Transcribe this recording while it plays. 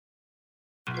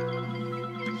What's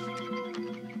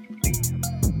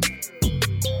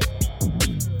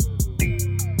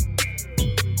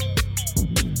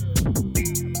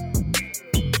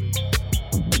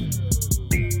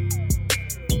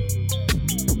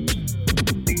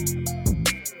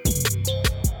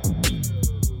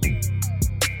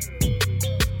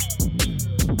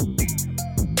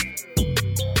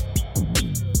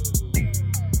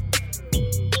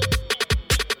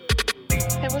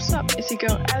up? It's your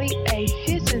girl Ali A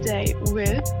here today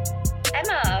with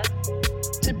Emma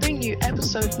to bring you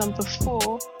episode number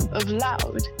 4 of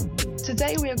Loud.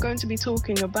 Today we are going to be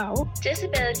talking about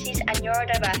disabilities and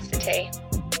neurodiversity.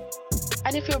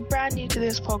 And if you're brand new to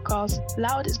this podcast,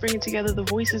 Loud is bringing together the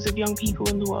voices of young people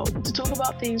in the world to talk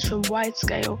about things from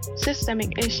wide-scale,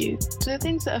 systemic issues to the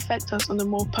things that affect us on a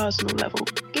more personal level,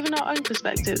 given our own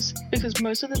perspectives, because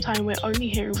most of the time we're only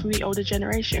hearing from the older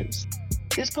generations.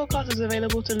 This podcast is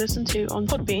available to listen to on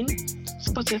Podbean,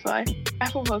 Spotify,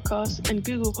 Apple Podcasts, and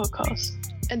Google Podcasts.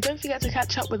 And don't forget to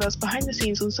catch up with us behind the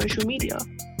scenes on social media.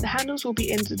 The handles will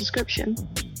be in the description.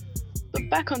 But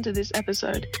back onto this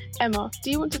episode. Emma,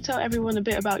 do you want to tell everyone a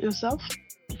bit about yourself?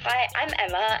 Hi, I'm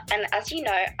Emma, and as you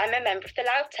know, I'm a member of the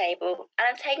Loud Table, and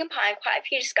I've taken part in quite a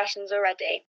few discussions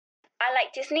already. I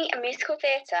like Disney and musical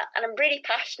theatre, and I'm really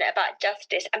passionate about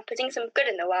justice and putting some good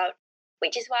in the world,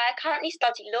 which is why I currently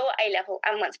study law A-level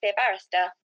and want to be a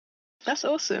barrister. That's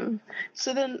awesome.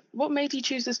 So then, what made you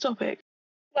choose this topic?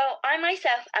 Well, I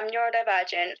myself am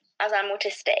neurodivergent, as I'm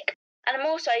autistic, and I'm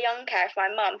also a young carer for my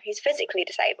mum, who's physically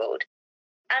disabled.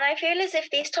 And I feel as if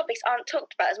these topics aren't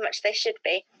talked about as much as they should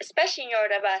be, especially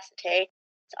neurodiversity,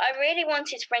 so I really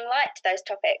wanted to bring light to those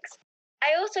topics.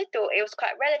 I also thought it was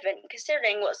quite relevant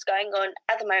considering what's going on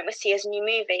at the moment with Sia's new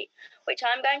movie, which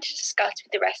I'm going to discuss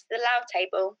with the rest of the Loud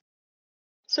Table.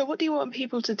 So what do you want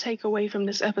people to take away from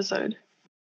this episode?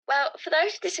 Well, for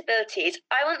those with disabilities,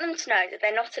 I want them to know that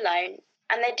they're not alone,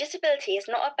 and their disability is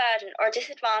not a burden or a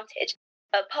disadvantage,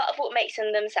 but part of what makes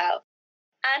them themselves.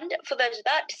 And for those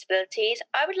without disabilities,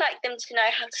 I would like them to know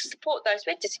how to support those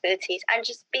with disabilities and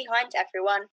just be kind to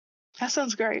everyone. That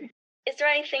sounds great. Is there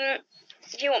anything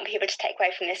you want people to take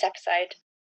away from this episode?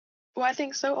 Well, I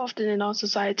think so often in our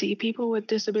society, people with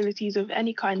disabilities of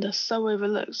any kind are so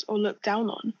overlooked or looked down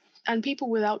on. And people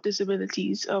without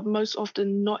disabilities are most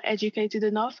often not educated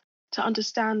enough to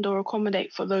understand or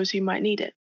accommodate for those who might need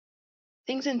it.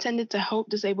 Things intended to help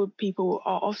disabled people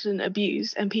are often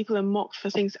abused and people are mocked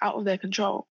for things out of their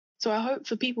control. So I hope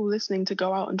for people listening to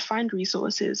go out and find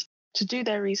resources, to do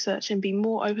their research and be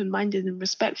more open-minded and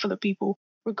respectful of people,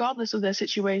 regardless of their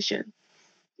situation.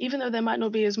 Even though there might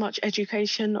not be as much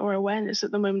education or awareness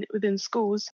at the moment within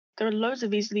schools, there are loads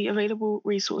of easily available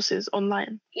resources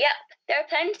online. Yep, there are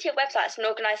plenty of websites and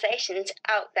organisations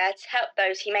out there to help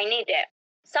those who may need it.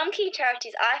 Some key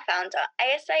charities I found are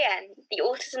ASAN, the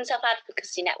Autism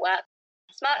Self-Advocacy Network,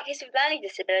 Smart Kids with Learning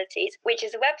Disabilities, which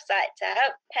is a website to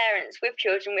help parents with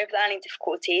children with learning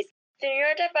difficulties, the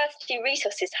Neurodiversity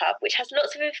Resources Hub, which has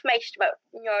lots of information about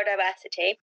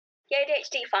neurodiversity, the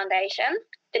ADHD Foundation,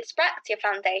 the Dyspraxia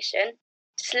Foundation,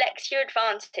 Dyslexia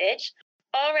Advantage,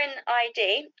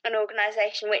 RNID, an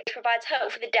organisation which provides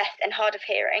help for the deaf and hard of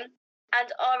hearing, and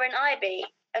RNIB,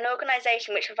 an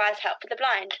organisation which provides help for the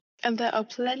blind. And there are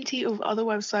plenty of other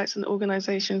websites and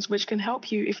organisations which can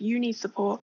help you if you need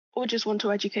support or just want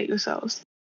to educate yourselves.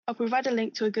 I'll provide a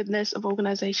link to a good list of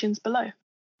organisations below.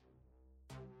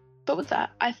 But with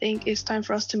that, I think it's time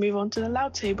for us to move on to the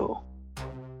Loud Table.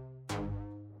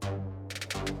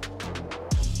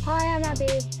 Hi, I'm Abby.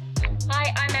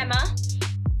 Hi, I'm Emma.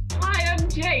 Hi, I'm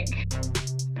Jake.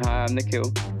 Hi, I'm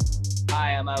Nikhil.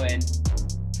 Hi, I'm Owen.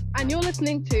 And you're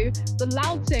listening to The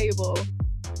Loud Table.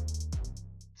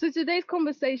 So today's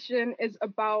conversation is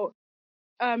about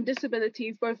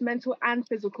disabilities, both mental and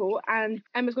physical. And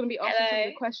Emma's going to be asking some of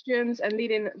the questions and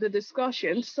leading the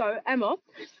discussion. So, Emma,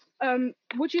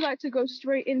 would you like to go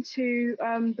straight into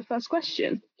the first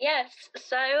question? Yes.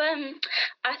 So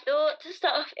I thought to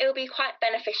start off, it would be quite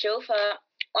beneficial for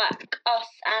us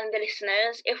and the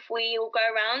listeners if we all go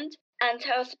around and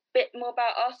tell us a bit more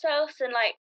about ourselves and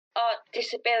our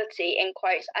disability in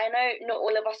quotes. I know not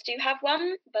all of us do have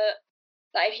one, but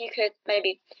if you could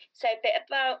maybe say a bit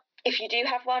about, if you do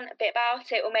have one, a bit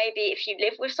about it, or maybe if you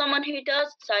live with someone who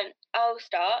does. So I'll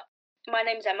start. My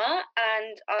name's Emma,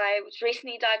 and I was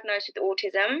recently diagnosed with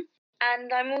autism.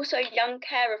 And I'm also a young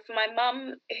carer for my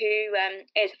mum,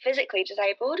 who is physically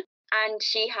disabled, and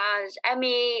she has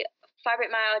ME,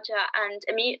 fibromyalgia, and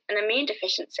an immune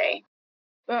deficiency.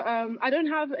 But I don't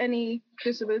have any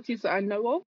disabilities that I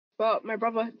know of, but my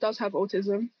brother does have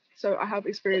autism, so I have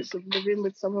experience of living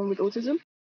with someone with autism.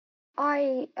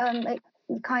 I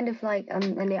kind of like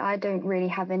Elliot, I don't really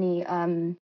have any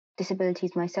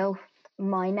disabilities myself.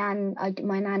 My nan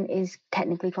is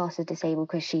technically classed as disabled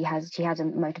because she has a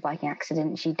motorbiking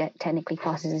accident. She technically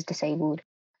classes as disabled.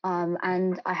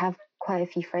 And I have quite a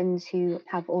few friends who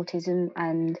have autism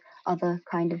and other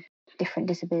kind of different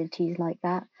disabilities like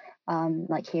that,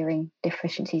 like hearing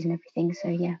deficiencies and everything. So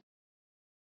yeah.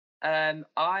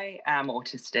 I am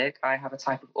autistic. I have a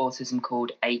type of autism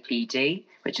called APD,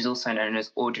 which is also known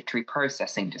as auditory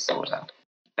processing disorder.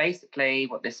 Basically,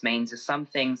 what this means is some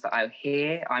things that I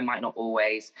hear, I might not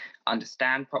always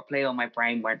understand properly, or my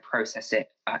brain won't process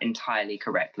it entirely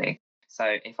correctly. So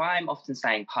if I'm often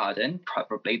saying pardon,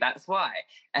 probably that's why.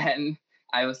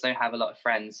 I also have a lot of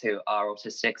friends who are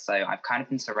autistic, so I've kind of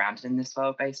been surrounded in this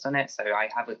world based on it. So I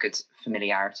have a good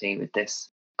familiarity with this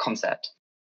concept.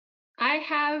 I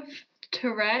have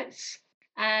Tourette's,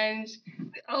 and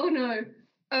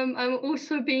I'm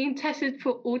also being tested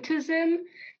for autism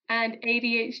and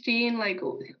ADHD and like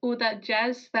all that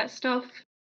jazz, that stuff.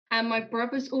 And my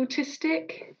brother's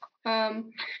autistic,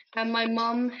 and my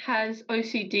mum has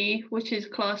OCD, which is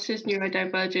classed as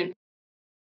neurodivergent.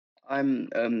 I'm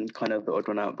kind of the odd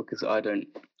one out because I'm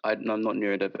not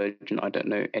neurodivergent. I don't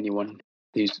know anyone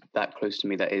who's that close to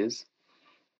me that is.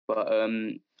 But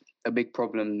a big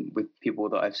problem with people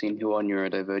that I've seen who are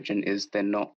neurodivergent is they're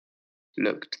not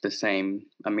looked the same.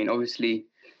 I mean, obviously,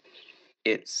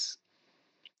 it's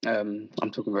I'm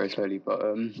talking very slowly, but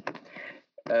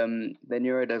they're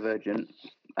neurodivergent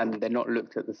and they're not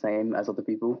looked at the same as other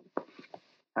people.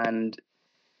 And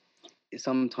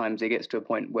sometimes it gets to a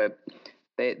point where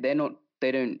they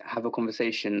don't have a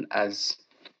conversation as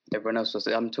everyone else does.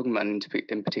 I'm talking about an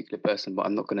in particular person, but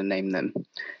I'm not going to name them.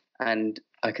 And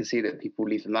I can see that people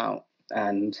leave them out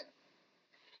and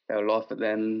they'll laugh at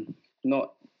them,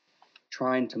 not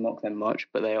trying to mock them much,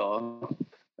 but they are.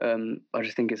 I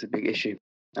just think it's a big issue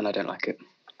and I don't like it.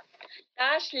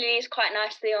 That actually leads quite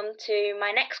nicely on to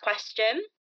my next question.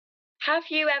 Have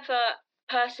you ever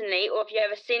personally, or have you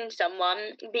ever seen someone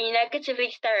be negatively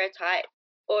stereotyped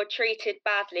or treated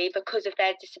badly because of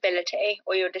their disability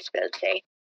or your disability?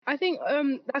 I think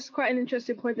that's quite an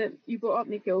interesting point that you brought up,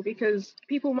 Nikhil, because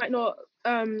people might not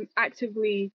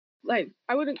actively, like,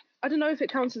 I don't know if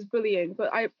it counts as bullying,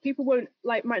 but people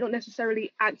might not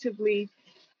necessarily actively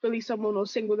bully someone or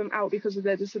single them out because of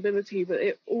their disability, but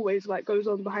it always like goes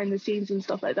on behind the scenes and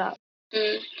stuff like that.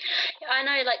 I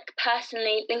know, like,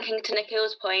 personally, linking to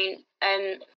Nikhil's point,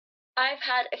 I've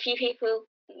had a few people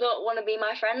not want to be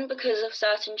my friend because of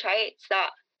certain traits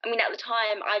that, I mean, at the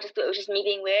time, I just thought it was just me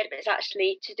being weird, but it's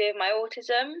actually to do with my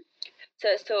autism. So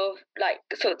it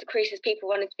sort of decreases people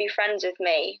wanting to be friends with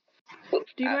me. Do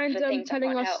you mind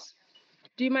telling us?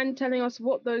 Do you mind telling us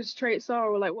what those traits are,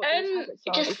 or like what those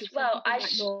habits are?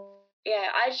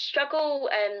 I struggle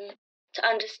to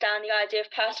understand the idea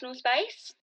of personal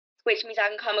space, which means I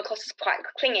can come across as quite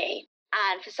clingy,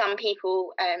 and for some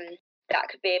people, that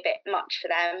could be a bit much for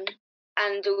them.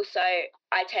 And also,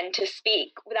 I tend to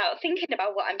speak without thinking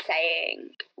about what I'm saying,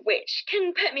 which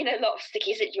can put me in a lot of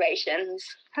sticky situations.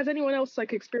 Has anyone else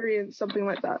experienced something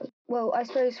like that? Well, I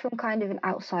suppose from kind of an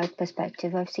outside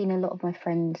perspective, I've seen a lot of my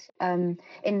friends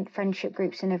in friendship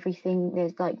groups and everything.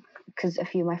 There's because a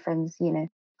few of my friends,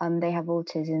 they have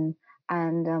autism,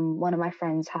 and one of my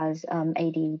friends has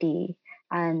ADD.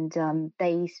 And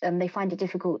they find it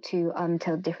difficult to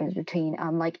tell the difference between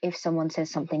if someone says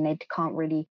something, they can't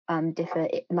really differ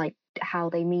how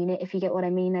they mean it, if you get what I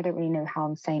mean. I don't really know how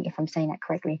I'm saying that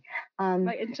correctly.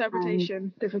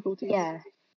 Interpretation difficulties.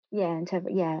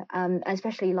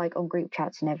 Especially on group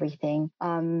chats and everything.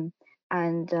 And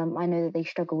I know that they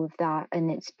struggle with that, and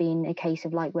it's been a case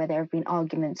of where there have been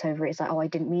arguments over it. It's I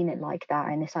didn't mean it like that,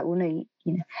 and it's well, no,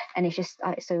 and it's just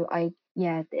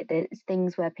there's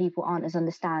things where people aren't as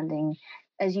understanding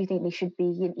as you think they should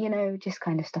be, just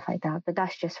kind of stuff like that. But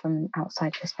that's just from an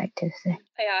outside perspective. So.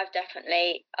 Yeah, I've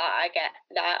definitely, I get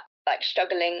that,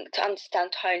 struggling to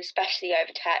understand tone, especially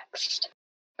over text.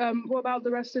 What about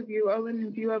the rest of you? Owen,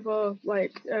 have you ever,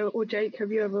 or Jake,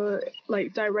 have you ever,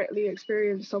 directly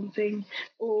experienced something?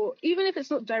 Or even if it's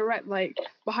not direct,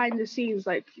 behind the scenes,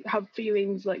 have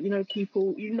feelings,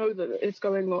 people, that it's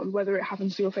going on, whether it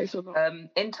happens to your face or not?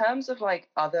 In terms of,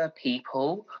 other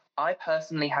people, I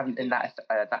personally haven't been that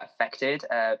affected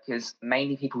because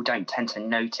mainly people don't tend to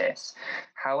notice.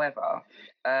 However,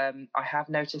 I have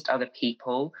noticed other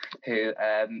people who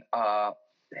are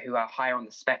higher on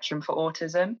the spectrum for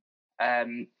autism.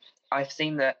 I've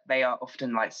seen that they are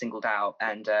often singled out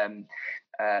and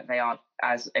they aren't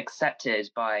as accepted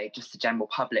by just the general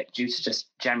public due to just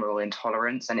general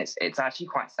intolerance, and it's actually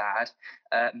quite sad.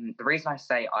 The reason I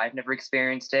say I've never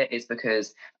experienced it is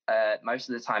because most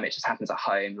of the time it just happens at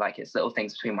home, like it's little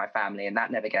things between my family, and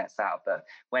that never gets out. But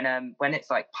when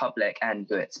it's like public and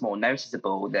it's more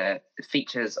noticeable, the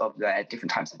features of the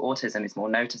different types of autism is more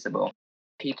noticeable.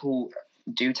 People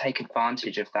do take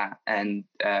advantage of that and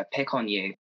pick on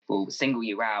you, will single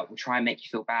you out, will try and make you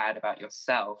feel bad about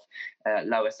yourself,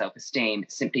 lower self-esteem,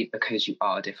 simply because you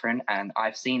are different. And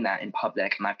I've seen that in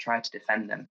public, and I've tried to defend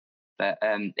them. But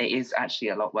it is actually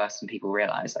a lot worse than people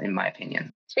realise, in my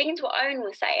opinion. Speaking to what Owen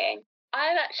was saying,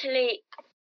 I've actually,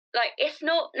 like, it's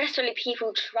not necessarily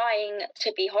people trying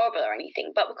to be horrible or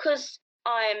anything, but because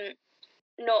I'm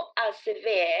not as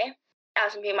severe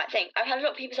as some people might think, I've had a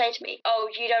lot of people say to me, oh,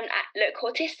 you don't look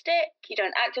autistic, you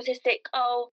don't act autistic,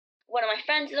 oh, one of my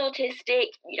friends is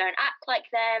autistic, you don't act like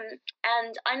them.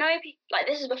 And I know, like,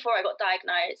 this is before I got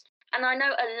diagnosed, and I know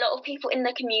a lot of people in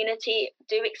the community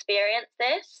do experience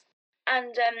this.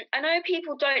 And I know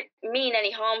people don't mean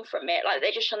any harm from it, like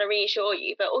they're just trying to reassure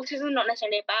you, but autism is not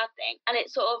necessarily a bad thing. And it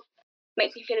sort of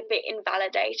makes me feel a bit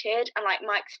invalidated, and like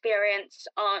my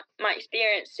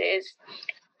experiences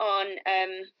on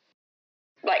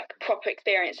like proper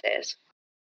experiences.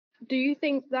 Do you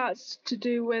think that's to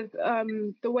do with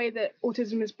the way that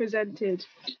autism is presented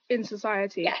in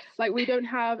society? Yes. Like, we don't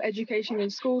have education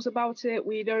in schools about it.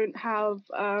 We don't have,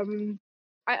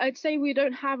 I'd say we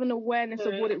don't have an awareness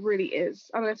of what it really is,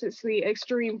 unless it's the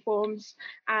extreme forms.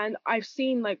 And I've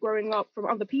seen, like, growing up from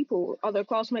other people, other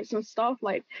classmates and stuff,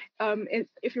 like,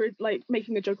 if you're, like,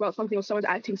 making a joke about something or someone's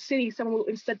acting silly, someone will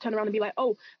instead turn around and be like,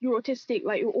 oh, you're autistic,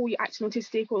 like, you're acting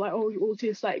autistic, or like, oh, you're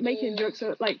autist, like, making jokes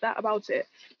like that about it,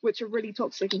 which are really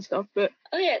toxic and stuff. But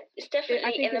oh yeah, it's definitely.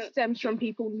 I think it stems from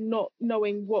people not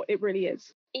knowing what it really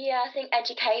is. Yeah, I think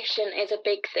education is a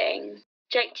big thing.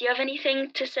 Jake, do you have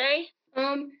anything to say?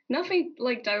 Nothing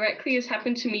like directly has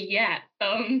happened to me yet.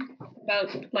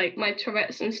 About like my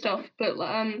Tourette's and stuff, but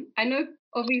I know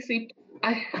obviously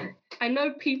I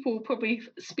know people probably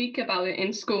speak about it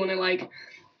in school and are like,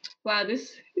 wow,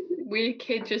 this weird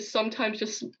kid just sometimes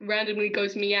just randomly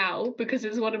goes meow because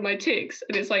it's one of my tics,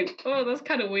 and it's like, oh, that's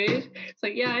kind of weird. It's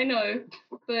like, yeah, I know,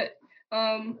 but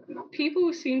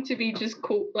people seem to be just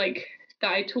cool, like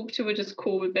that I talk to are just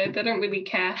cool with it. They don't really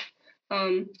care.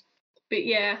 But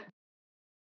yeah.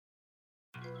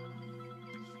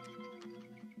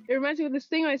 It reminds me of this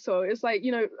thing I saw. It's like,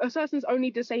 you know, a person's only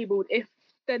disabled if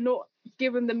they're not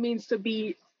given the means to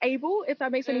be able, if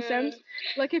that makes any sense.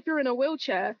 Like, if you're in a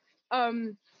wheelchair,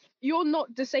 you're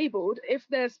not disabled if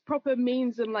there's proper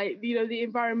means and, like, you know, the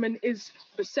environment is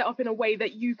set up in a way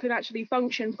that you can actually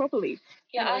function properly.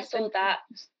 Yeah, you know, I saw that.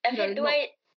 I think the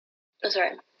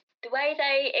way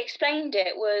they explained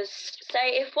it was,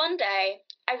 say, if one day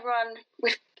everyone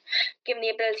was given the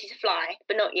ability to fly,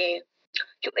 but not you,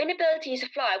 your inability to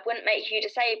fly wouldn't make you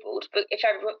disabled, but if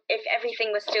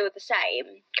everything was still the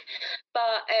same.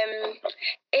 But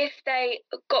if they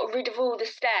got rid of all the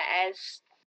stairs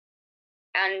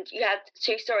and you had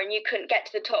 2-story and you couldn't get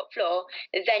to the top floor,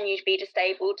 then you'd be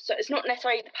disabled. So it's not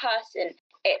necessarily the person,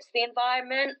 it's the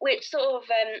environment, which sort of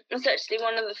is actually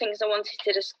one of the things I wanted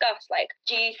to discuss. Like,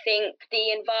 do you think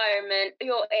the environment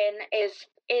you're in is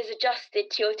adjusted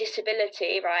to your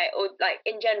disability, right? Or, like,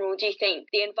 in general, do you think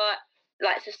the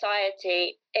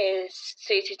society is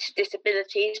suited to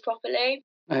disabilities properly?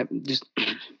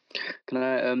 Can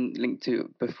I link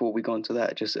to, before we go on to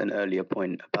that, just an earlier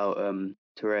point about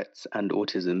Tourette's and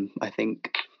autism. I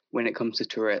think when it comes to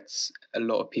Tourette's, a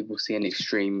lot of people see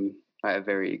a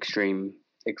very extreme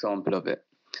example of it.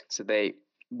 So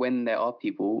when there are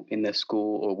people in their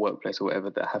school or workplace or whatever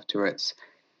that have Tourette's,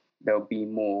 they'll be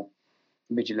more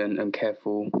vigilant and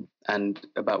careful and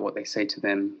about what they say to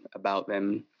them, about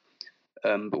them.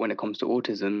 But when it comes to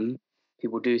autism,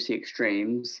 people do see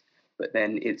extremes, but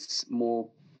then it's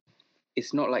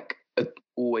not like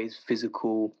always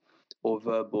physical or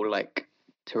verbal like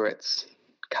Tourette's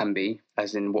can be,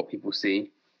 as in what people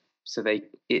see. So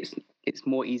it's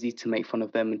more easy to make fun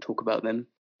of them and talk about them,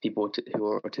 people who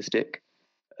are autistic,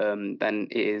 than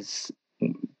it is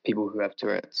people who have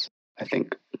Tourette's, I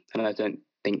think. And I don't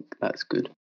think that's good.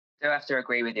 I do have to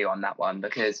agree with you on that one,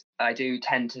 because I do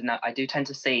tend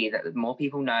to see that more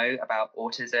people know about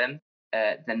autism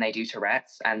than they do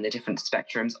Tourette's and the different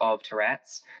spectrums of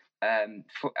Tourette's. I'm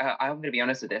going to be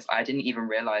honest with this. I didn't even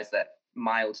realize that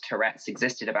mild Tourette's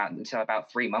existed until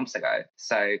about 3 months ago.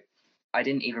 So I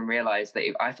didn't even realize that.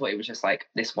 I thought it was just like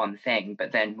this one thing.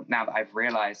 But then now that I've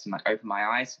realized and opened my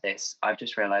eyes to this, I've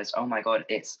just realized, oh my God,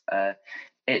 there's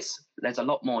a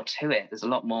lot more to it. There's a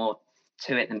lot more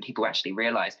to it than people actually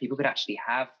realize. People could actually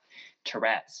have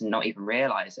Tourette's and not even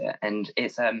realize it, and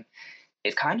it's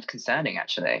kind of concerning,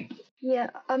 actually.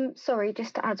 Yeah, sorry,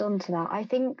 just to add on to that, I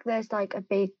think there's like a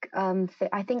big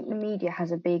I think the media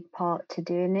has a big part to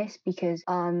do in this, because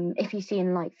if you see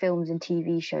in like films and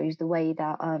TV shows the way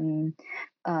that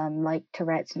like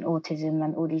Tourette's and autism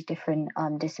and all these different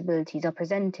disabilities are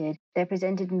presented, they're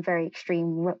presented in very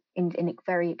extreme in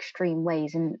very extreme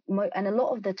ways, and a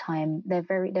lot of the time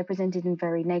they're presented in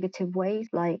very negative ways.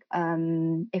 Like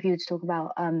if you were to talk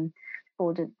about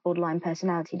borderline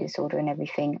personality disorder and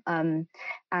everything, and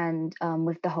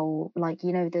with the whole, like,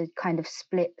 you know, the kind of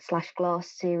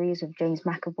Split/Glass series of James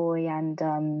McAvoy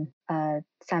and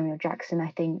Samuel Jackson,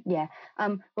 I think, yeah,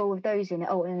 well, with those in it,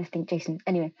 and I think Jason,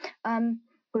 anyway,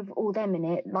 with all them in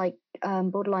it, like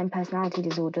borderline personality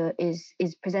disorder is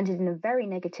presented in a very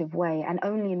negative way, and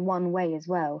only in one way as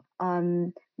well,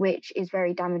 which is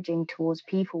very damaging towards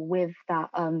people with that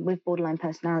with borderline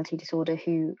personality disorder,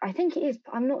 who I think it is,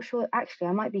 I'm not sure, actually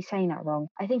I might be saying that wrong,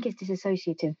 I think it's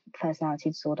dissociative personality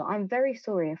disorder. I'm very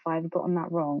sorry if I've gotten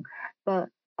that wrong, but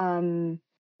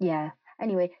yeah.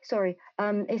 Anyway, sorry.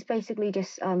 It's basically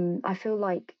just I feel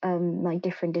like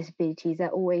different disabilities, they're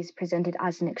always presented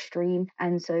as an extreme,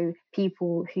 and so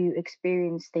people who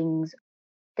experience things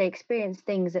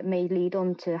that may lead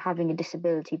on to having a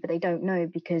disability, but they don't know,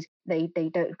 because they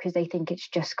think it's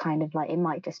just kind of like, it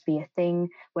might just be a thing,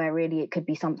 where really it could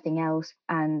be something else,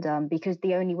 and because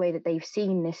the only way that they've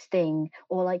seen this thing,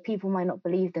 or like people might not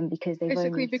believe them because they've basically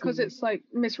only because seen, it's like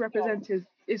misrepresented,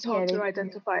 it's hard to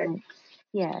identify.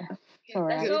 Yeah.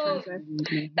 Sorry.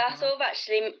 That sort of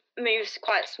actually moves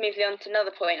quite smoothly on to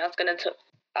another point I was going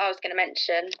to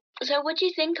mention. So, what do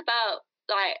you think about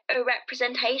like a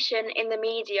representation in the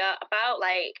media about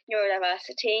like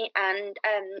neurodiversity and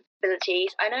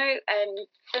abilities? I know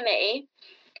for me,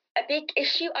 a big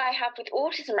issue I have with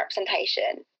autism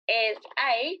representation is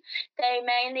they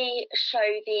mainly show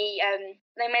the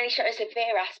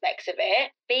severe aspects of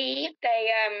it. B,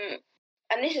 they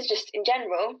and this is just in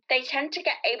general, they tend to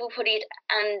get able-bodied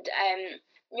and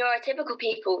neurotypical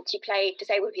people to play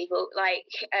disabled people, like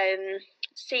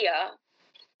Sia,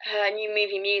 her new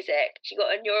movie Music. She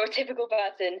got a neurotypical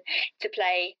person to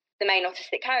play the main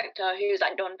autistic character, who's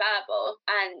like non-verbal,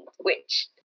 and which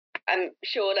I'm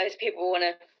sure loads of people want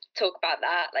to talk about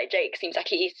that. Like Jake seems like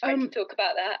he's trying to talk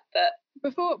about that, but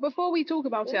before we talk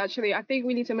about it, actually, I think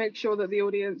we need to make sure that the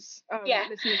audience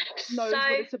listeners knows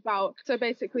what it's about. So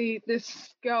basically,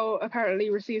 this girl apparently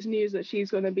receives news that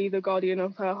she's going to be the guardian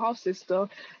of her half sister,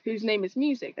 whose name is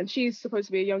Music, and she's supposed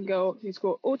to be a young girl who's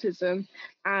got autism.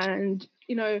 And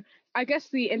you know, I guess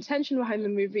the intention behind the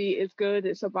movie is good.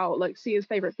 It's about like Sia's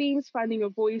favorite themes, finding a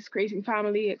voice, creating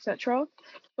family, etc.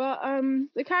 But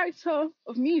the character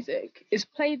of Music is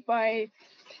played by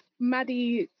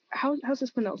Maddie. How's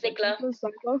this pronounced? Ziegler.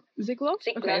 Ziegler?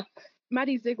 Okay.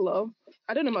 Maddie Ziegler.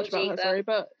 I don't know much about her, sorry,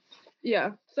 but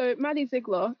yeah. So Maddie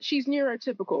Ziegler, she's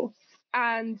neurotypical,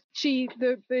 and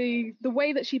the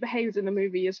way that she behaves in the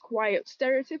movie is quite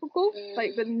stereotypical,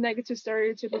 like the negative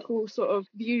stereotypical sort of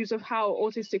views of how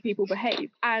autistic people behave.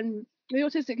 And the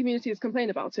autistic community has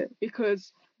complained about it,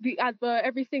 because the advert,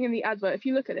 everything in the advert, if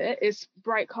you look at it, is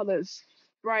bright colors,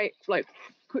 bright, like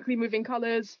quickly moving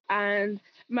colors, and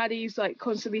Maddie's like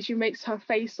constantly, she makes her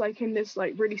face like in this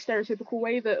like really stereotypical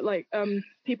way that like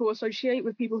people associate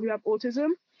with people who have autism,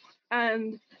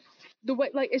 and the way,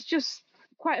 like, it's just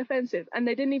quite offensive. And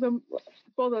they didn't even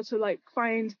bother to like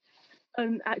find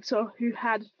an actor who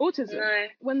had autism. No.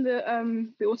 When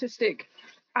the autistic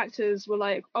actors were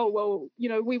like, oh well, you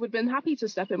know, we would have been happy to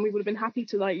step in, we would have been happy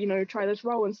to like, you know, try this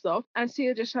role and stuff, and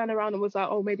Sia just turned around and was like,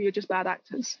 oh, maybe you're just bad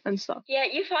actors and stuff. Yeah,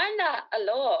 you find that a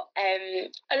lot.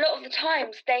 A lot of the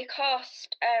times they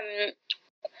cast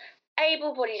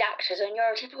able-bodied actors or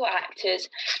neurotypical actors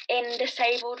in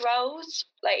disabled roles.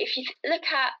 Like if you look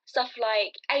at stuff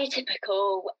like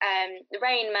Atypical, The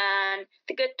Rain Man,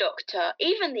 The Good Doctor,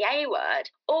 even The A Word,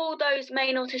 all those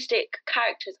main autistic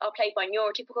characters are played by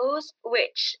neurotypicals,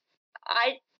 which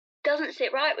doesn't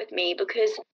sit right with me,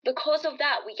 because of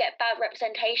that we get bad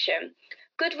representation.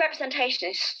 Good representation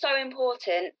is so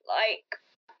important.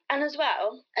 And as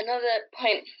well, another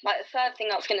point, like the third thing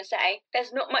I was going to say,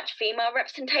 there's not much female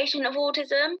representation of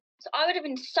autism. So I would have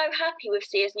been so happy with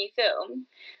Sia's new film,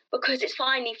 because it's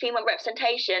finally female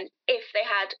representation, if they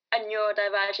had a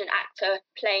neurodivergent actor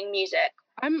playing Music.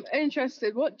 I'm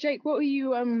interested. What did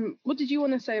you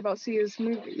want to say about Sia's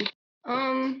movie?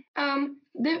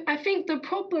 I think the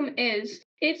problem is,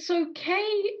 it's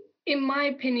okay in my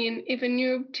opinion, if a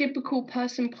neurotypical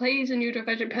person plays a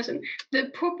neurodivergent person, the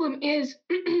problem is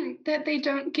that they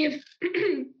don't give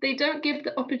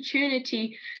the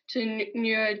opportunity to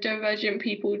neurodivergent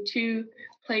people to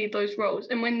play those roles.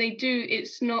 And when they do,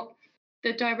 it's not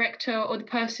the director or the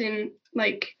person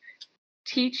like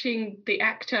teaching the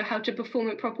actor how to perform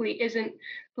it properly isn't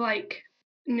like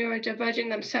neurodivergent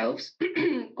themselves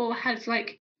or has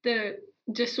like the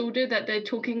disorder that they're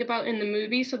talking about in the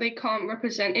movie, so they can't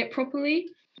represent it properly.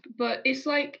 But it's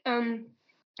like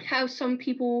how some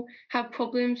people have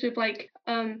problems with like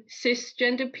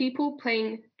cisgender people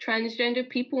playing transgender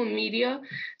people in media.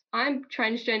 I'm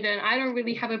transgender and I don't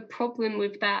really have a problem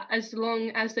with that as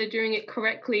long as they're doing it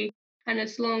correctly, and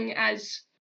as long as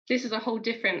this is a whole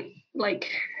different like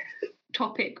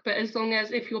topic, but as long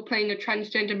as if you're playing a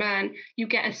transgender man, you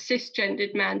get a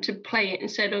cisgendered man to play it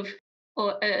instead of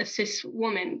or a cis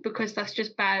woman, because that's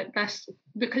just bad. That's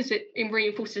because it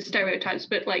reinforces stereotypes.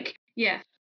 But like, yeah,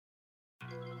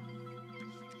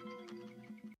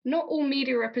 not all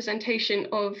media representation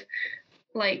of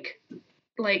like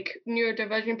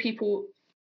neurodivergent people,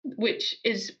 which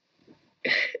is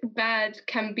bad,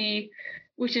 can be,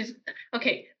 which is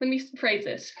okay. Let me phrase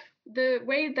this. The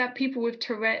way that people with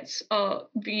Tourette's are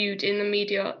viewed in the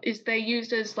media is they're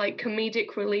used as like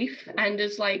comedic relief and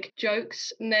as like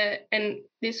jokes, and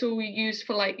it's all used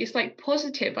for like, it's like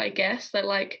positive, I guess, that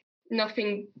like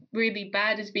nothing really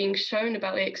bad is being shown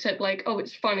about it except like, oh,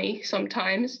 it's funny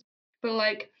sometimes. But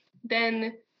like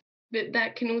then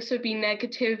that can also be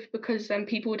negative because then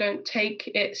people don't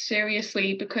take it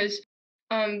seriously, because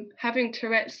having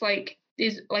Tourette's like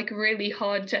is like really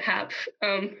hard to have.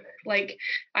 Like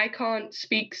I can't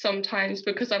speak sometimes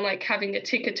because I'm like having a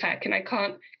tic attack and I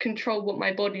can't control what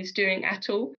my body's doing at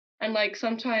all. And like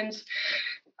sometimes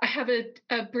I have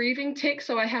a breathing tic,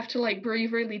 so I have to like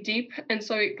breathe really deep, and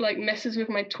so it like messes with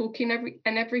my talking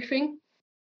and everything.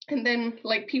 And then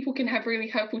like people can have really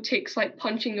hurtful tics like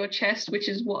punching your chest, which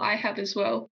is what I have as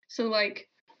well. So like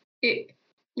it,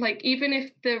 like even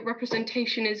if the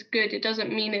representation is good, it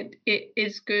doesn't mean it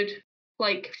is good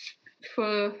like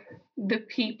for the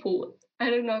people. I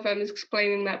don't know if I'm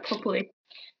explaining that properly.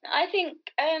 I think,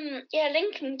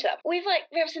 linking to that, with like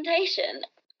representation,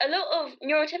 a lot of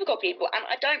neurotypical people, and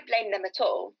I don't blame them at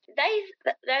all,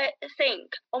 they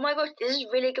think, oh my gosh, this is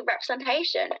really good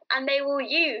representation, and they will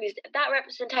use that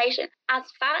representation as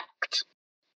fact,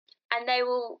 and they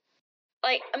will,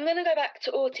 like, I'm going to go back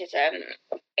to autism.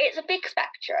 It's a big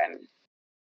spectrum.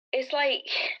 It's like,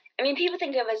 I mean, people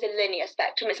think of it as a linear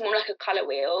spectrum. It's more like a colour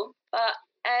wheel. But,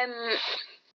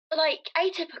 like,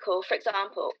 atypical, for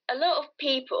example, a lot of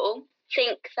people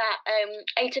think that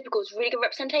atypical is really good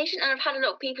representation. And I've had a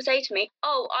lot of people say to me,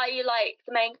 oh, are you, like,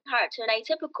 the main character in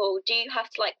Atypical? Do you have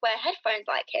to, like, wear headphones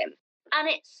like him? And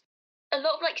it's a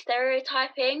lot of, like,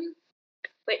 stereotyping,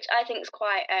 which I think is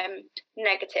quite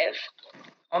negative.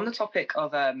 On the topic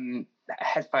of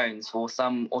headphones for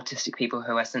some autistic people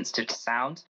who are sensitive to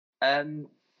sound,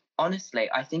 honestly,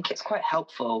 I think it's quite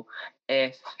helpful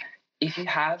if you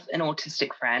have an autistic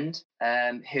friend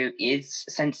who is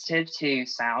sensitive to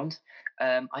sound.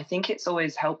 I think it's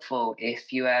always helpful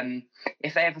if you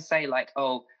if they ever say like,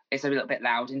 oh, it's a little bit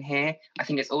loud in here, I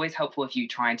think it's always helpful if you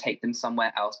try and take them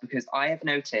somewhere else, because I have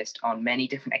noticed on many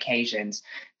different occasions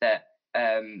that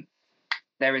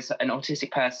there is an autistic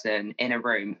person in a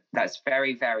room that's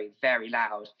very, very, very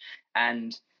loud,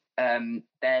 and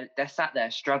they're sat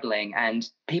there struggling, and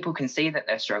people can see that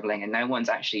they're struggling, and no one's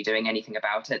actually doing anything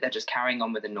about it. They're just carrying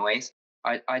on with the noise.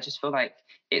 I just feel like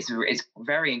it's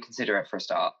very inconsiderate for a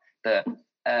start that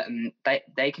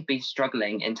they could be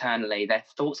struggling internally. Their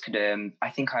thoughts could I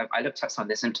think I looked at some of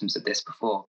the symptoms of this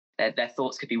before. Their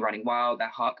thoughts could be running wild. Their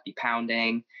heart could be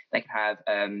pounding. They could have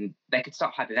they could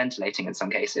start hyperventilating in some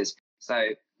cases. So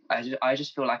I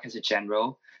just feel like as a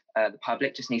general, the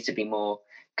public just needs to be more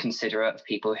considerate of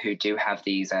people who do have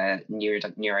these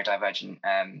neurodivergent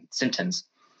symptoms.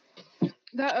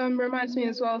 That reminds me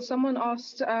as well. Someone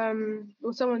asked,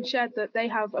 or someone shared that they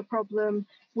have a problem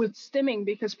with stimming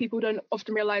because people don't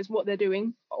often realize what they're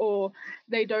doing, or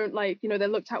they don't they're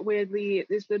looked at weirdly,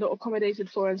 they're not accommodated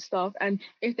for and stuff. And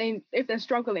if they're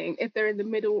struggling, if they're in the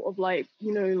middle of like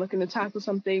an attack or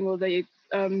something, or they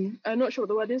I'm not sure what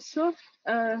the word is. So,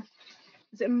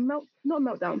 is it not a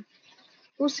meltdown?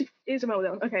 We'll see. It is a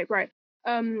meltdown. Okay, right.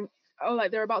 Or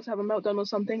like they're about to have a meltdown or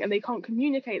something, and they can't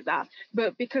communicate that.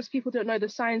 But because people don't know the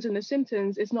signs and the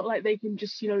symptoms, it's not like they can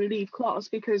just leave class,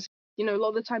 because a lot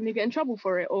of the time they get in trouble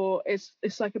for it, or it's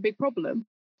like a big problem.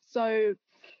 So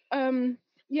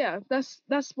yeah, that's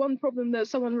one problem that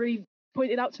someone really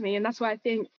pointed out to me, and that's why I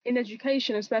think in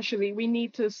education especially, we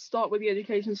need to start with the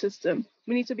education system.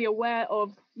 We need to be aware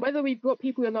of whether we've got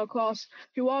people in our class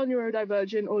who are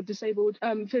neurodivergent or disabled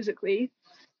physically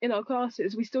in our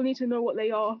classes. We still need to know what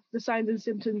they are, the signs and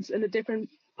symptoms, and the different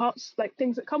parts, like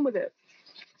things that come with it,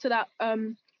 so that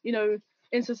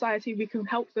in society we can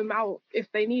help them out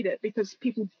if they need it, because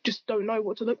people just don't know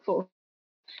what to look for.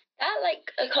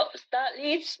 That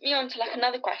leads me on to like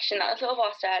another question that I sort of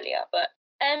asked earlier, but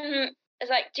it's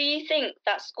like, do you think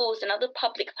that schools and other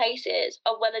public places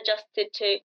are well adjusted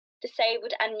to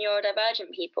disabled and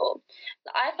neurodivergent people?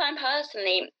 I find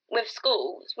personally with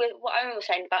schools, with what I was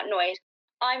saying about noise,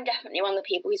 I'm definitely one of the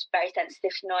people who's very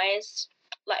sensitive to noise.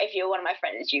 Like, if you're one of my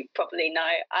friends, you probably know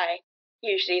I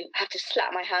usually have to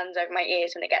slap my hands over my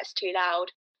ears when it gets too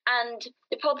loud. And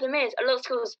the problem is, a lot of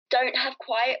schools don't have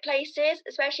quiet places,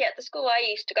 especially at the school I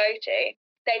used to go to.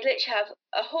 They'd literally have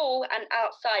a hall and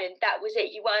outside, and that was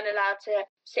it. You weren't allowed to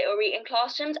sit or eat in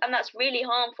classrooms, and that's really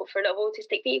harmful for a lot of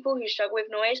autistic people who struggle with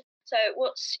noise. So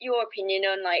what's your opinion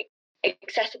on like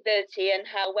accessibility and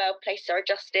how well places are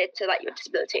adjusted to like your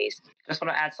disabilities? Just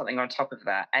want to add something on top of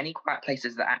that. Any quiet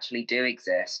places that actually do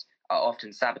exist are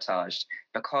often sabotaged,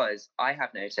 because I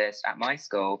have noticed at my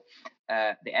school,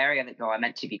 the area that you are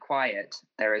meant to be quiet,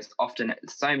 there is often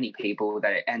so many people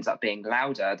that it ends up being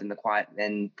louder than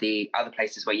the other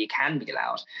places where you can be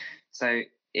loud. So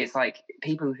it's like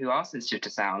people who are sensitive to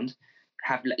sound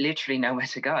have literally nowhere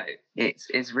to go.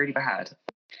 It's really bad.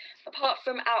 Apart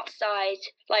from outside,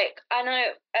 like I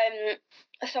know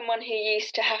someone who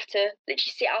used to have to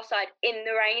literally sit outside in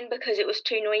the rain because it was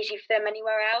too noisy for them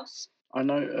anywhere else. I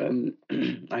know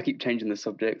I keep changing the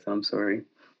subject, I'm sorry.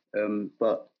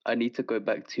 But I need to go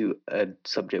back to a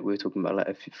subject we were talking about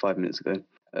like 5 minutes ago.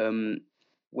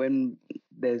 When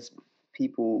there's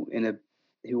people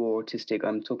who are autistic,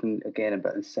 I'm talking again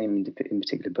about the same in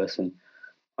particular person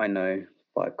I know,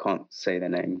 but I can't say their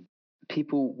name.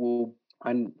 People will,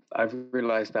 I've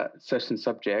realised that certain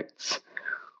subjects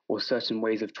or certain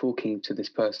ways of talking to this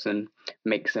person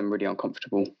makes them really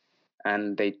uncomfortable,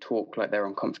 and they talk like they're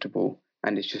uncomfortable,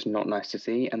 and it's just not nice to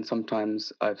see. And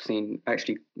sometimes I've seen,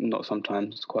 actually not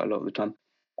sometimes, quite a lot of the time,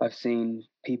 I've seen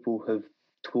people have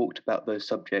talked about those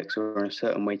subjects or in a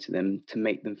certain way to them to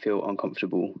make them feel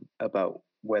uncomfortable about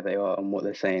where they are and what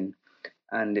they're saying.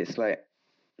 And it's like,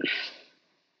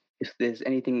 if there's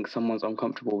anything someone's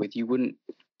uncomfortable with, you wouldn't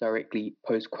directly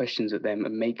pose questions at them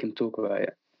and make them talk about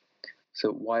it. So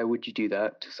why would you do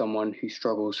that to someone who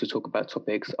struggles to talk about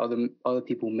topics other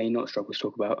people may not struggle to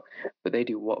talk about, but they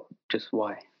do? What? Just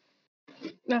why?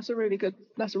 That's a really good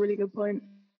point.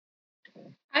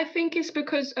 I think it's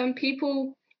because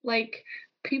people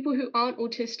who aren't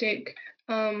autistic,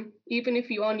 even if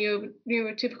you are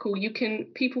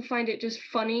neurotypical, people find it just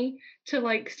funny to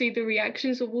like see the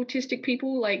reactions of autistic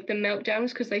people, like the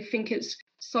meltdowns, because they think it's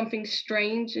something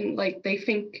strange, and like they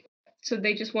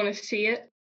just want to see it.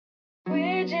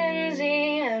 We're Gen Z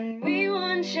and we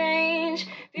want change.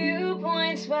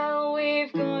 Viewpoints, well,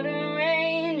 we've got a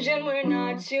range, and we're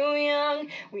not too young.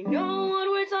 We know what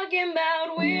we're talking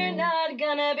about. We're not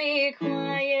gonna be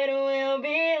quiet, we'll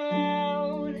be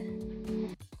loud.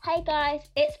 Hey guys,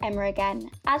 it's Emma again.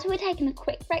 As we're taking a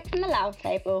quick break from the Loud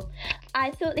Table,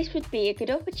 I thought this would be a good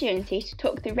opportunity to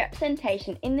talk through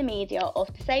representation in the media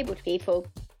of disabled people.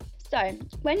 So,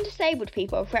 when disabled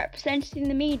people are represented in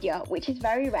the media, which is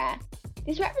very rare,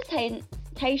 this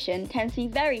representation tends to be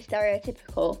very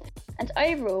stereotypical and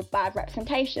overall bad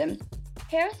representation.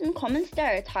 Here are some common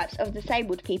stereotypes of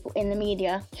disabled people in the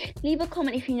media. Leave a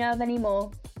comment if you know of any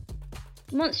more.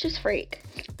 Monstrous freak.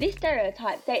 This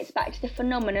stereotype dates back to the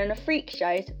phenomenon of freak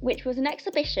shows, which was an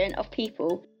exhibition of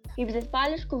people who possessed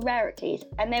biological rarities,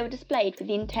 and they were displayed with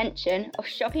the intention of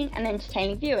shocking and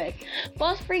entertaining viewers.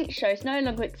 Whilst freak shows no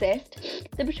longer exist,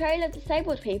 the portrayal of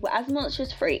disabled people as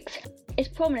monstrous freaks is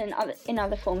prominent in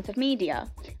other forms of media.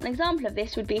 An example of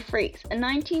this would be Freaks, a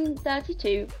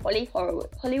 1932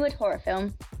 Hollywood horror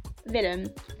film. Villain.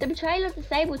 The portrayal of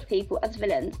disabled people as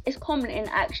villains is common in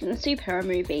action and superhero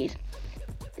movies.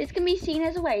 This can be seen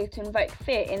as a way to invoke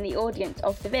fear in the audience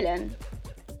of the villain.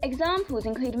 Examples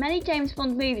include many James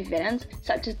Bond movie villains,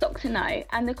 such as Dr. No,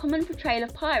 and the common portrayal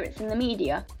of pirates in the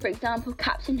media, for example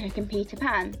Captain Hook and Peter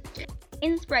Pan.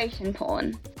 Inspiration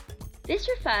porn. This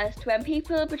refers to when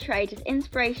people are portrayed as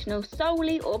inspirational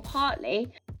solely or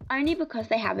partly only because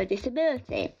they have a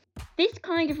disability. This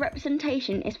kind of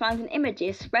representation is found in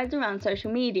images spread around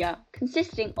social media,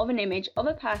 consisting of an image of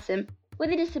a person with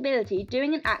a disability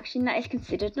doing an action that is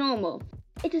considered normal.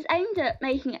 It is aimed at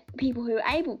making people who are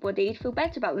able-bodied feel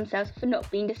better about themselves for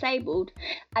not being disabled,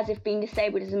 as if being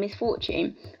disabled is a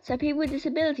misfortune, so people with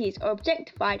disabilities are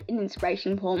objectified in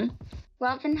inspiration porn,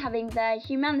 rather than having their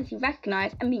humanity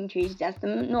recognised and being treated as the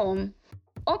norm.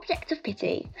 Object of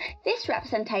pity. This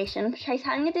representation portrays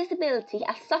having a disability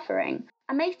as suffering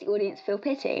and makes the audience feel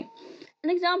pity. An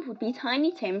example would be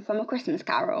Tiny Tim from A Christmas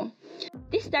Carol.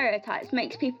 This stereotype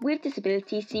makes people with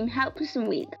disabilities seem helpless and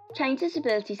weak, portraying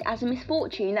disabilities as a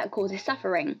misfortune that causes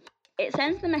suffering. It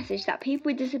sends the message that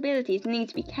people with disabilities need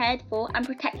to be cared for and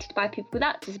protected by people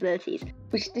without disabilities,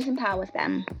 which disempowers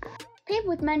them. People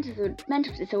with mental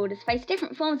disorders face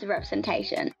different forms of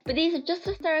representation, but these are just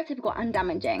as stereotypical and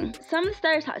damaging. Some of the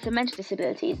stereotypes of mental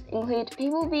disabilities include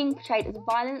people being portrayed as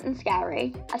violent and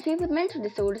scary, as people with mental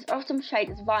disorders are often portrayed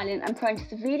as violent and prone to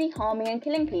severely harming and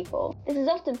killing people. This is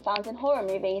often found in horror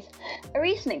movies. A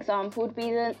recent example would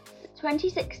be the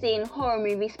 2016 horror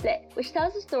movie Split, which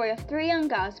tells the story of 3 young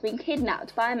girls being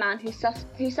kidnapped by a man who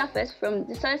suffers from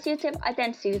dissociative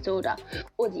identity disorder,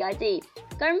 or DID,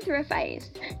 going through a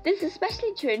phase. This is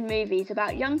especially true in movies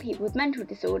about young people with mental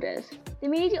disorders. The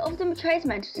media often portrays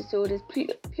mental disorders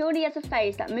purely as a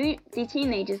phase that moody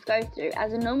teenagers go through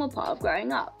as a normal part of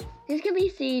growing up. This can be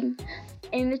seen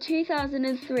in the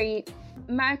 2003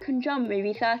 American drama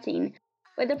movie 13,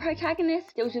 where the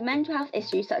protagonist deals with mental health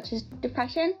issues such as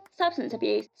depression, substance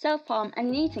abuse, self-harm and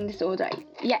an eating disorder,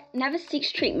 yet never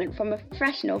seeks treatment from a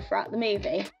professional throughout the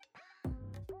movie.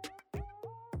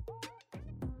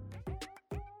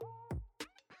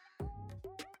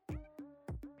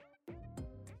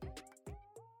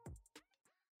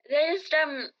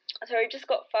 Sorry, just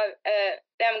got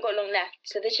they haven't got long left,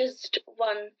 so there's just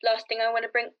one last thing I want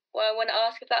to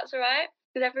ask, if that's all right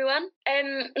with everyone.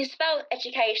 It's about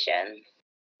education.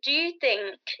 Do you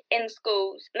think in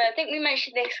schools, and I think we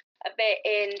mentioned this a bit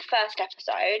in the first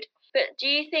episode, but do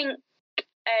you think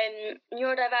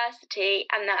neurodiversity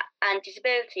and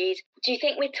disabilities, do you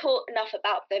think we're taught enough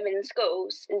about them in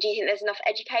schools? And do you think there's enough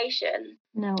education?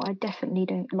 No, I definitely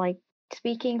don't. Like,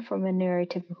 speaking from a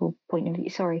neurotypical point of view,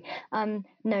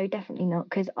 no, definitely not.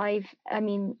 Because I've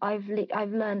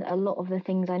learned a lot of the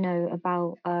things I know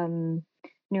about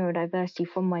neurodiversity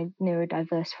from my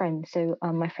neurodiverse friends. So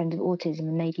my friends with autism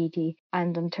and ADD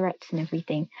and Tourette's and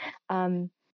everything.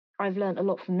 I've learned a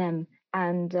lot from them,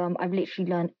 and I've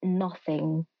literally learned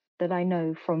nothing that I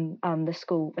know from the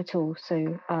school at all.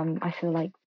 So I feel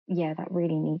like, yeah, that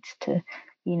really needs to,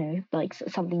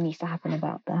 something needs to happen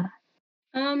about that.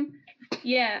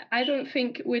 Yeah, I don't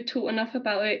think we're taught enough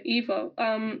about it either.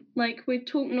 We're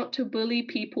taught not to bully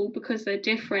people because they're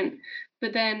different,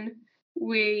 but then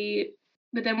we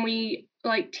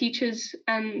like teachers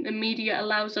and the media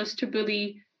allows us to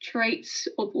bully traits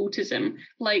of autism,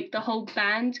 like the whole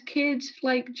band kid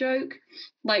joke,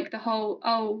 like the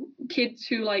whole kids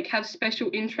who have special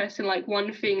interest in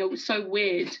one thing. It was so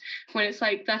weird when it's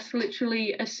that's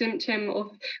literally a symptom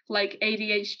of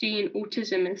ADHD and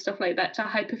autism and stuff like that, to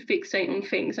hyperfixate on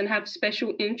things and have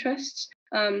special interests.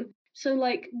 So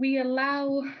we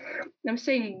allow, I'm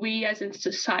saying we as in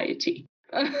society,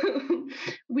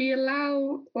 we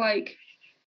allow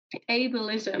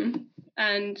ableism,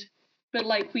 but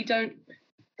we don't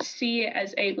see it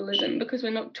as ableism because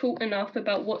we're not taught enough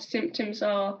about what symptoms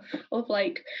are of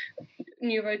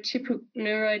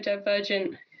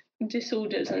neurodivergent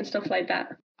disorders and stuff like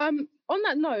that. On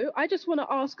that note, I just want to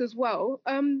ask as well,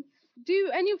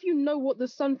 do any of you know what the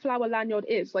sunflower lanyard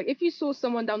is? If you saw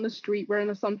someone down the street wearing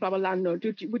a sunflower lanyard,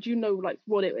 would you know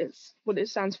what it is, what it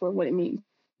stands for and what it means?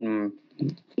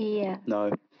 Yeah.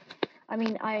 No. I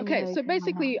mean, okay, so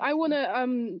basically I want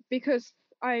to because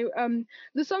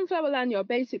the sunflower lanyard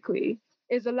basically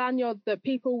is a lanyard that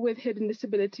people with hidden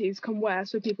disabilities can wear,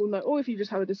 so people know, or if you just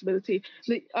have a disability,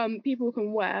 people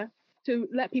can wear to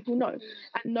let people know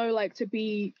and know to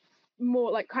be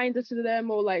more kinder to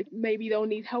them, or maybe they'll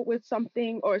need help with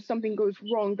something, or if something goes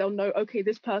wrong they'll know, okay,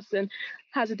 this person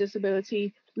has a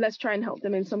disability, let's try and help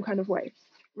them in some kind of way,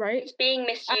 right? It's being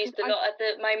misused a lot at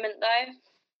the moment though.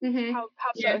 Mm-hmm. How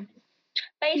yeah. so?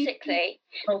 Basically,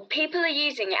 people are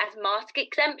using it as mask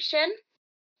exemption,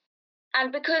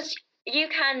 and because you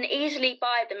can easily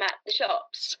buy them at the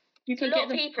shops, a lot of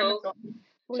people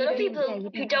who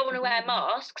don't want to wear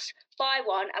masks buy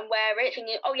one and wear it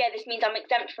thinking, oh yeah, this means I'm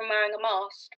exempt from wearing a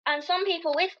mask. And some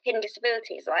people with hidden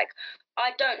disabilities, I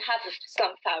don't have a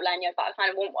sunflower lanyard but I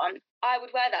kind of want one, I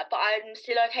would wear that, but I'm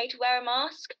still okay to wear a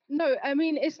mask. No, I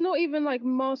mean, it's not even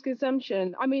mask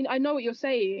exemption. I mean, I know what you're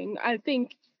saying. I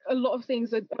think a lot of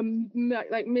things are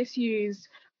misused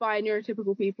by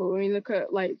neurotypical people. When you look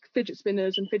at like fidget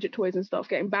spinners and fidget toys and stuff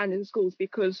getting banned in schools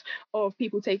because of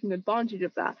people taking advantage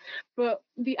of that. But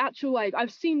the actual, like,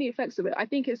 I've seen the effects of it. I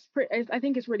think it's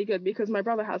really good because my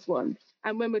brother has one,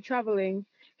 and when we're traveling,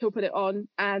 he'll put it on,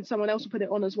 and someone else will put it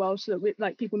on as well, so that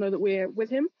like people know that we're with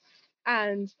him.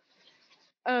 And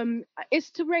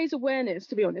it's to raise awareness,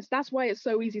 to be honest. That's why it's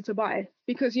so easy to buy,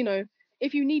 because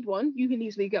if you need one, you can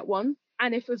easily get one.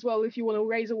 And if you want to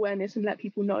raise awareness and let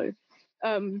people know,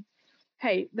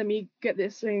 hey, let me get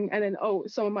this thing, and then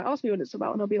someone might ask me what it's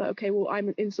about, and I'll be like, okay, well,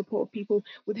 I'm in support of people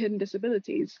with hidden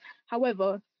disabilities.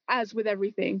 However, as with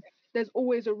everything, there's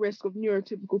always a risk of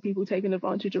neurotypical people taking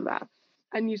advantage of that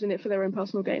and using it for their own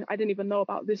personal gain. I didn't even know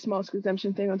about this mask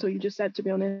exemption thing until you just said, to be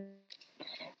honest.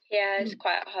 Yeah, it's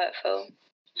quite hurtful.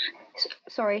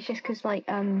 Sorry, it's just because my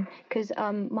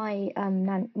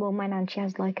my nan, she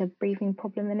has like a breathing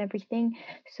problem and everything,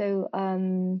 so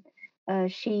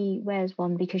she wears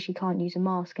one because she can't use a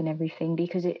mask and everything,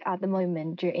 because at the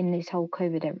moment in this whole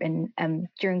COVID and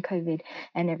during COVID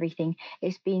and everything,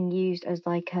 it's being used as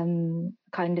like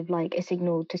kind of like a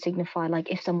signal to signify like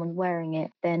if someone's wearing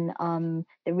it, then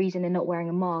the reason they're not wearing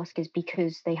a mask is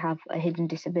because they have a hidden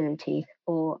disability,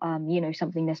 or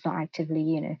something that's not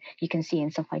actively you can see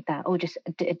and stuff like that, or just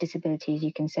a disability, as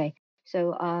you can say.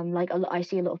 So I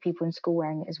see a lot of people in school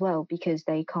wearing it as well because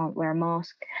they can't wear a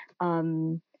mask.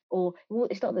 Or well,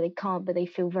 it's not that they can't, but they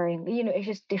feel very, it's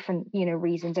just different,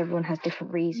 reasons. Everyone has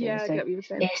different reasons. Yeah, so I get what you're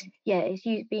saying.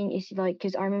 It's like,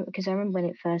 because I remember when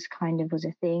it first kind of was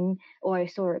a thing, or I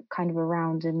saw it kind of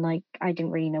around, and like I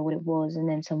didn't really know what it was, and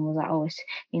then someone was like, oh, it's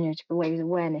to raise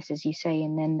awareness, as you say,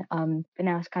 and then but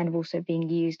now it's kind of also being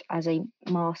used as a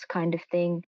mask kind of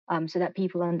thing, so that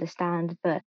people understand.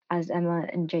 But as Emma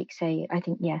and Jake say, I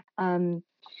think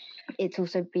it's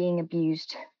also being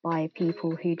abused by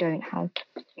people who don't have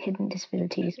hidden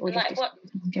disabilities, or just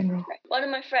disabilities in general. One of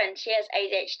my friends, she has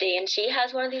ADHD, and she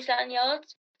has one of these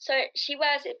lanyards. So she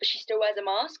wears it, but she still wears a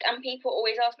mask. And people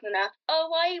always ask her now, oh,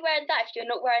 why are you wearing that if you're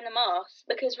not wearing a mask?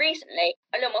 Because recently,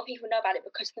 a lot more people know about it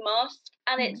because of the mask.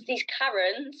 And it's these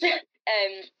Karens,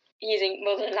 using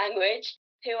modern language,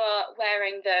 who are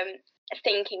wearing them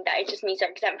thinking that it just means they're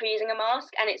exempt for using a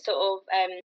mask. And it's sort of, I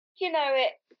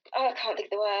can't think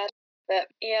of the word. But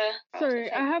yeah.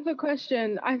 Sorry, I have a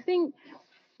question. I think,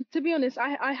 to be honest,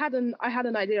 I had an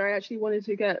idea. I actually wanted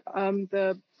to get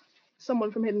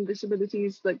someone from Hidden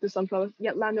Disabilities, like the Sunflower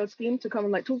Lanyard Scheme, to come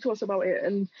and like talk to us about it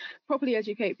and properly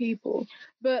educate people.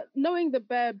 But knowing the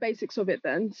bare basics of it,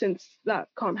 then, since that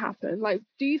can't happen, like,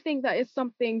 do you think that is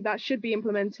something that should be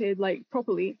implemented like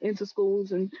properly into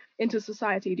schools and into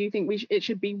society? Do you think it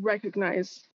should be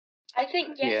recognized? I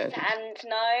think yes and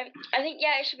no. I think,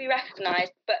 it should be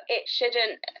recognised, but it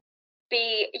shouldn't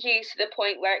be used to the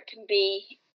point where it can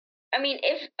be... I mean,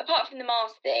 if apart from the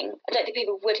mask thing, I don't think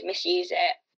people would misuse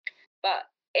it. But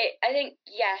I think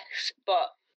yes,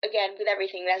 but again, with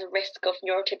everything, there's a risk of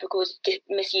neurotypicals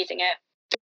misusing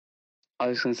it. I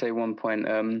was going to say one point.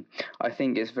 I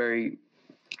think it's very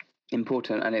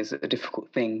important, and it's a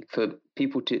difficult thing for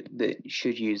people that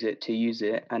should use it to use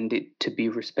it, and it to be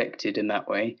respected in that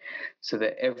way, so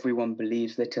that everyone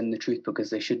believes they're telling the truth,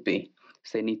 because they should be.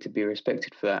 So they need to be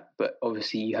respected for that. But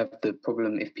obviously you have the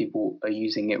problem if people are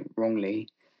using it wrongly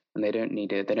and they don't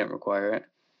need it, they don't require it,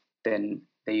 then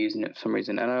they're using it for some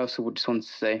reason. And I also would just want to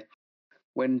say,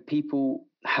 when people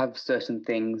have certain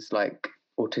things like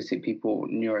autistic people,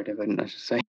 neurodivergent I should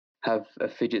say, have a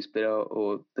fidget spinner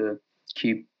or the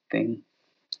cube thing,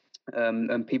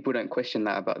 and people don't question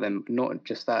that about them. Not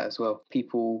just that as well,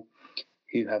 people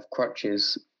who have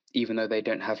crutches, even though they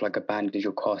don't have like a bandage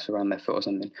or cast around their foot or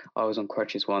something. I was on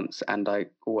crutches once, and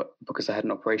because I had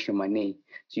an operation on my knee,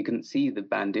 so you couldn't see the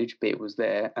bandage, but it was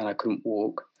there, and I couldn't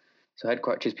walk. So I had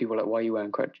crutches. People were like, why are you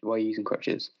wearing crutches? Why are you using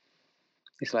crutches?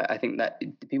 It's like, I think that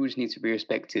people just need to be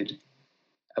respected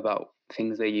about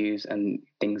things they use and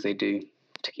things they do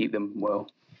to keep them well.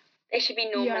 They should be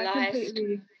normalised.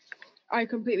 Yeah, I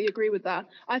completely agree with that.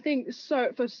 I think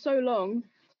for so long,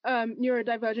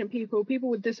 neurodivergent people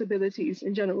with disabilities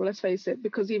in general, let's face it,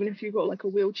 because even if you've got like a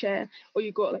wheelchair or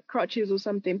you've got like crutches or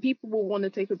something, people will want to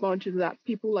take advantage of that.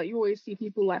 People, like, you always see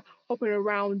people like hopping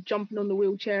around, jumping on the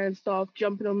wheelchair and stuff,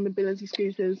 jumping on mobility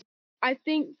scooters. I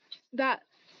think that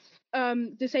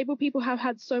disabled people have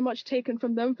had so much taken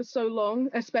from them for so long,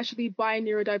 especially by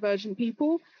neurodivergent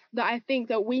people, that I think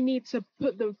that we need to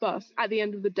put them first at the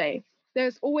end of the day.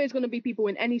 There's always going to be people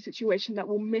in any situation that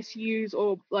will misuse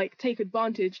or like take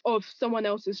advantage of someone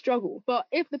else's struggle. But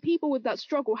if the people with that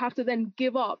struggle have to then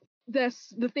give up the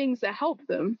things that help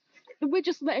them, we're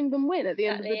just letting them win at the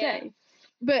end of the day.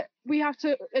 But we have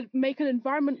to make an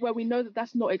environment where we know that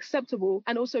that's not acceptable,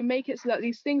 and also make it so that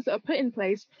these things that are put in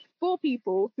place for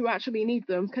people who actually need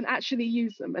them can actually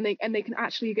use them, and they can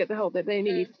actually get the help that they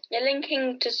need. Yeah,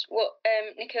 linking to what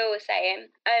Nikhil was saying.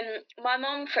 My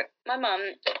mum,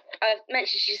 I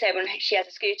mentioned she said when she has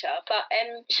a scooter, but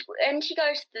when she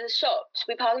goes to the shops,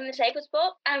 we park in the disabled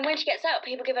spot, and when she gets out,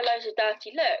 people give her loads of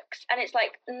dirty looks, and it's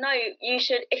like, no, you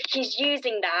should. If she's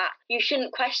using that, you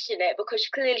shouldn't question it because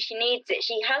clearly she needs it.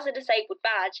 She has a disabled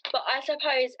badge, but I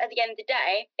suppose at the end of the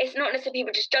day, it's not necessarily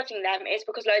people just judging them. It's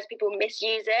because loads of people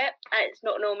misuse it, and it's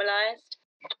not normalised.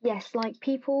 Yes, like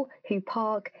people who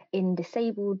park in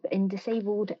disabled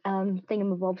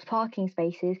thingamabobs parking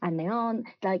spaces, and they aren't,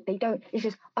 like, they don't.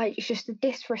 It's just the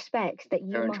disrespect that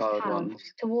you must have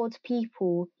towards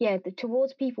people. Yeah,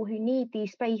 towards people who need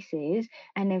these spaces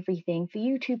and everything. For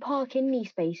you to park in these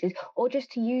spaces, or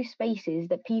just to use spaces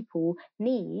that people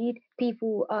need,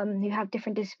 people who have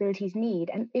different disabilities need,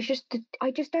 and it's just,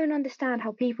 I just don't understand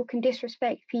how people can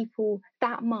disrespect people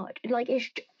that much. Like, it's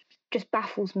just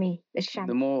baffles me.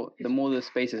 The more the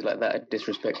spaces like that are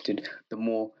disrespected, the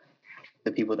more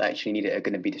the people that actually need it are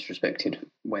going to be disrespected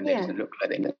when they doesn't look like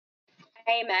they know.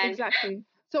 Amen. Exactly.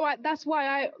 So that's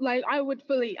why I would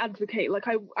fully advocate. Like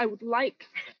I would like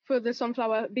for the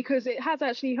sunflower, because it has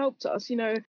actually helped us, you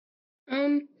know.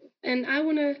 And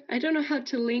I don't know how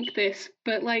to link this,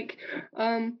 but like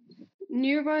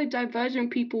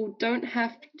neurodivergent people don't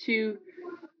have to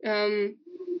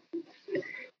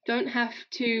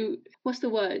what's the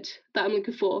word that I'm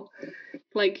looking for?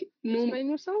 Like explain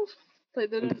yourself? Like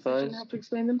they don't have to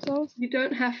explain themselves? You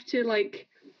don't have to like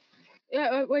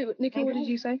wait, Nikhil, what did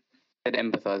you say? I said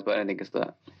empathise, but I don't think it's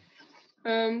that.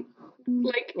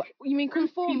 Like you mean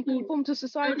conform to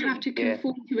society? Don't have to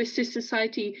conform to a cis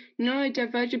society.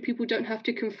 Neurodivergent people don't have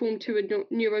to conform to a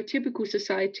neurotypical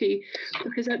society,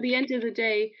 because at the end of the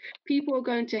day, people are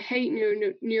going to hate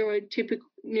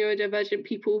neurodivergent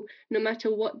people no matter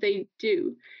what they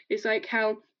do. It's like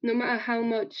how no matter how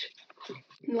much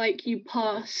like you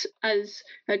pass as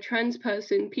a trans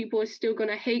person, people are still going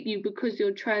to hate you because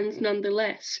you're trans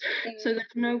nonetheless. So there's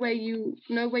no way you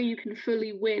can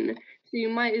fully win. So you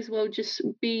might as well just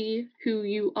be who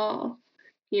you are,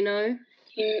 you know?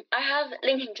 I have,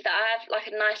 linking to that, I have like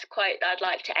a nice quote that I'd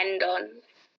like to end on,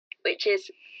 which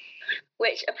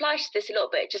applies to this a little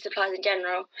bit, just applies in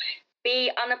general.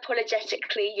 Be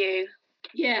unapologetically you.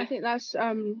 Yeah. I think that's,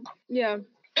 yeah.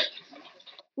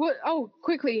 What? Oh,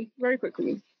 very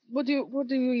quickly. What do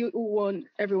you all want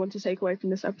everyone to take away from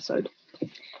this episode?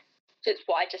 It's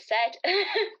what I just said.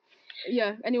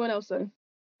 Yeah. Anyone else though?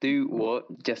 Do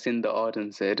what Jacinda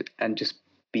Ardern said and just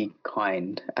be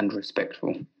kind and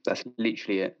respectful. That's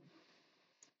literally it.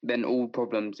 Then all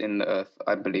problems in the earth,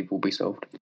 I believe, will be solved.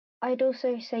 I'd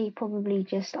also say probably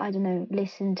just, I don't know,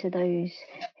 listen to those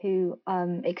who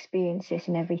experience this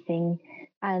and everything,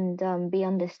 and be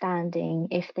understanding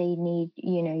if they need,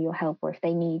 you know, your help, or if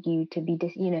they need you to be,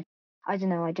 you know, I don't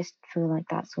know. I just feel like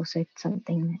that's also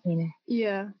something, you know.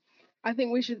 Yeah. I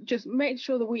think we should just make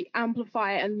sure that we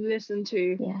amplify and listen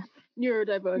to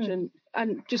neurodivergent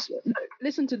and just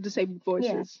listen to disabled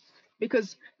voices,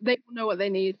 because they will know what they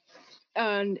need.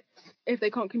 And if they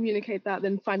can't communicate that,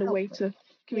 then find a way to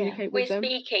communicate with them. We're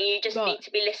speaking, you just need to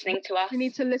be listening to us. We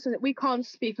need to listen. We can't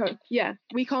speak.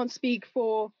 We can't speak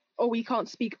for, or we can't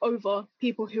speak over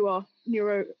people who are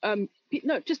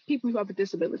just people who have a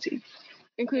disability,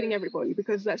 including everybody,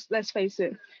 because let's face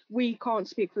it, we can't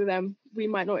speak for them. We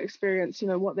might not experience, you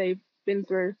know, what they've been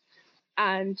through.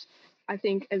 And I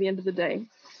think at the end of the day,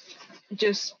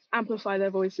 just amplify their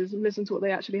voices and listen to what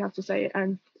they actually have to say,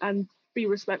 and be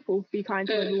respectful, be kind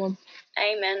to everyone.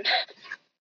 Amen.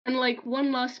 And like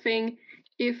one last thing,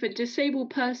 if a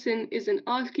disabled person isn't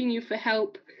asking you for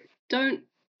help, don't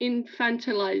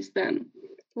infantilize them.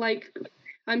 Like,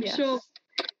 I'm sure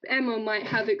Emma might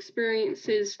have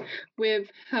experiences with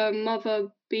her mother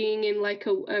being in like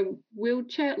a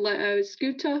wheelchair, like a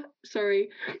scooter,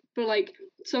 but like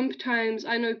sometimes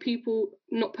I know people,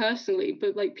 not personally,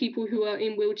 but like people who are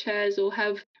in wheelchairs or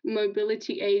have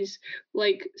mobility aids,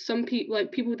 like some people,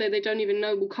 like people that they don't even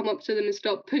know, will come up to them and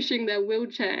start pushing their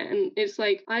wheelchair, and it's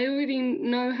like, I already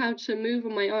know how to move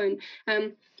on my own.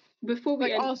 Before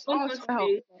we end, one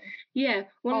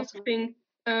last thing,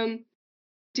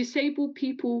 disabled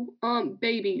people aren't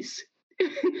babies.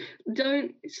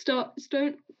 Don't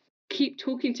keep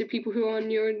talking to people who are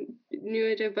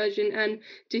neurodivergent and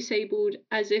disabled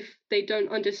as if they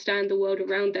don't understand the world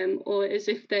around them, or as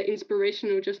if they're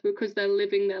inspirational just because they're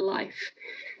living their life.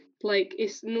 Like,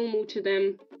 it's normal to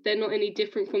them. They're not any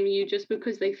different from you just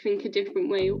because they think a different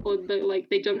way, or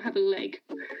they don't have a leg.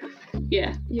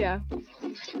 Yeah.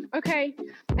 Okay,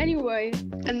 anyway.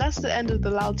 And that's the end of the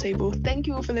Loud Table. Thank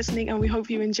you all for listening, and we hope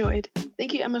you enjoyed.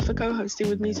 Thank you, Emma, for co-hosting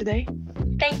with me today.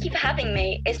 Thank you for having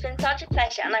me. It's been such a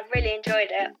pleasure and I've really enjoyed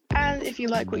it. And if you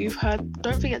like what you've heard,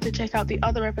 don't forget to check out the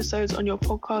other episodes on your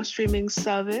podcast streaming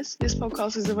service. This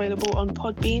podcast is available on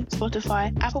Podbean,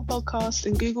 Spotify, Apple Podcasts,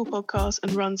 and Google Podcasts,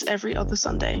 and runs every other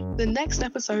Sunday. The next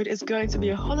episode is going to be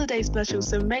a holiday special,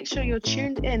 so make sure you're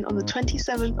tuned in on the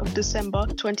 27th of December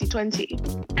 2020.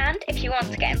 And if you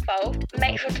want to get involved,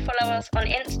 make sure to follow us on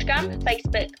Instagram,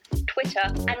 Facebook, Twitter,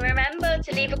 and remember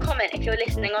to leave a comment if you're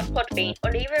listening on Podbean,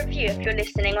 or leave a review if you're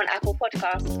listening on Apple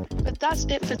Podcasts. But that's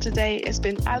it for today. It's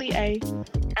been Ali A.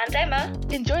 And Emma.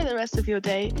 Enjoy the rest of your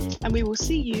day, and we will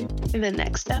see you in the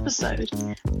next episode.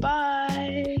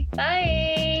 Bye.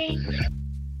 Bye.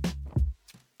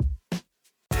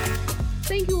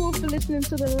 Thank you all for listening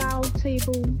to the Loud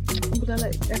Table. I'm gonna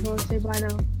let everyone say bye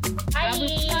now.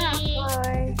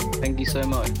 Bye. Thank you so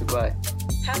much. Goodbye.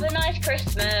 Have a nice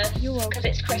Christmas. You're welcome. Because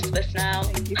it's Christmas now.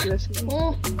 Thank you for listening.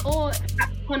 Or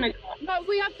Hanukkah. No,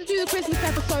 we have to do the Christmas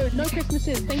episode. No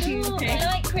Christmases. Thank you. I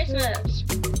like Christmas.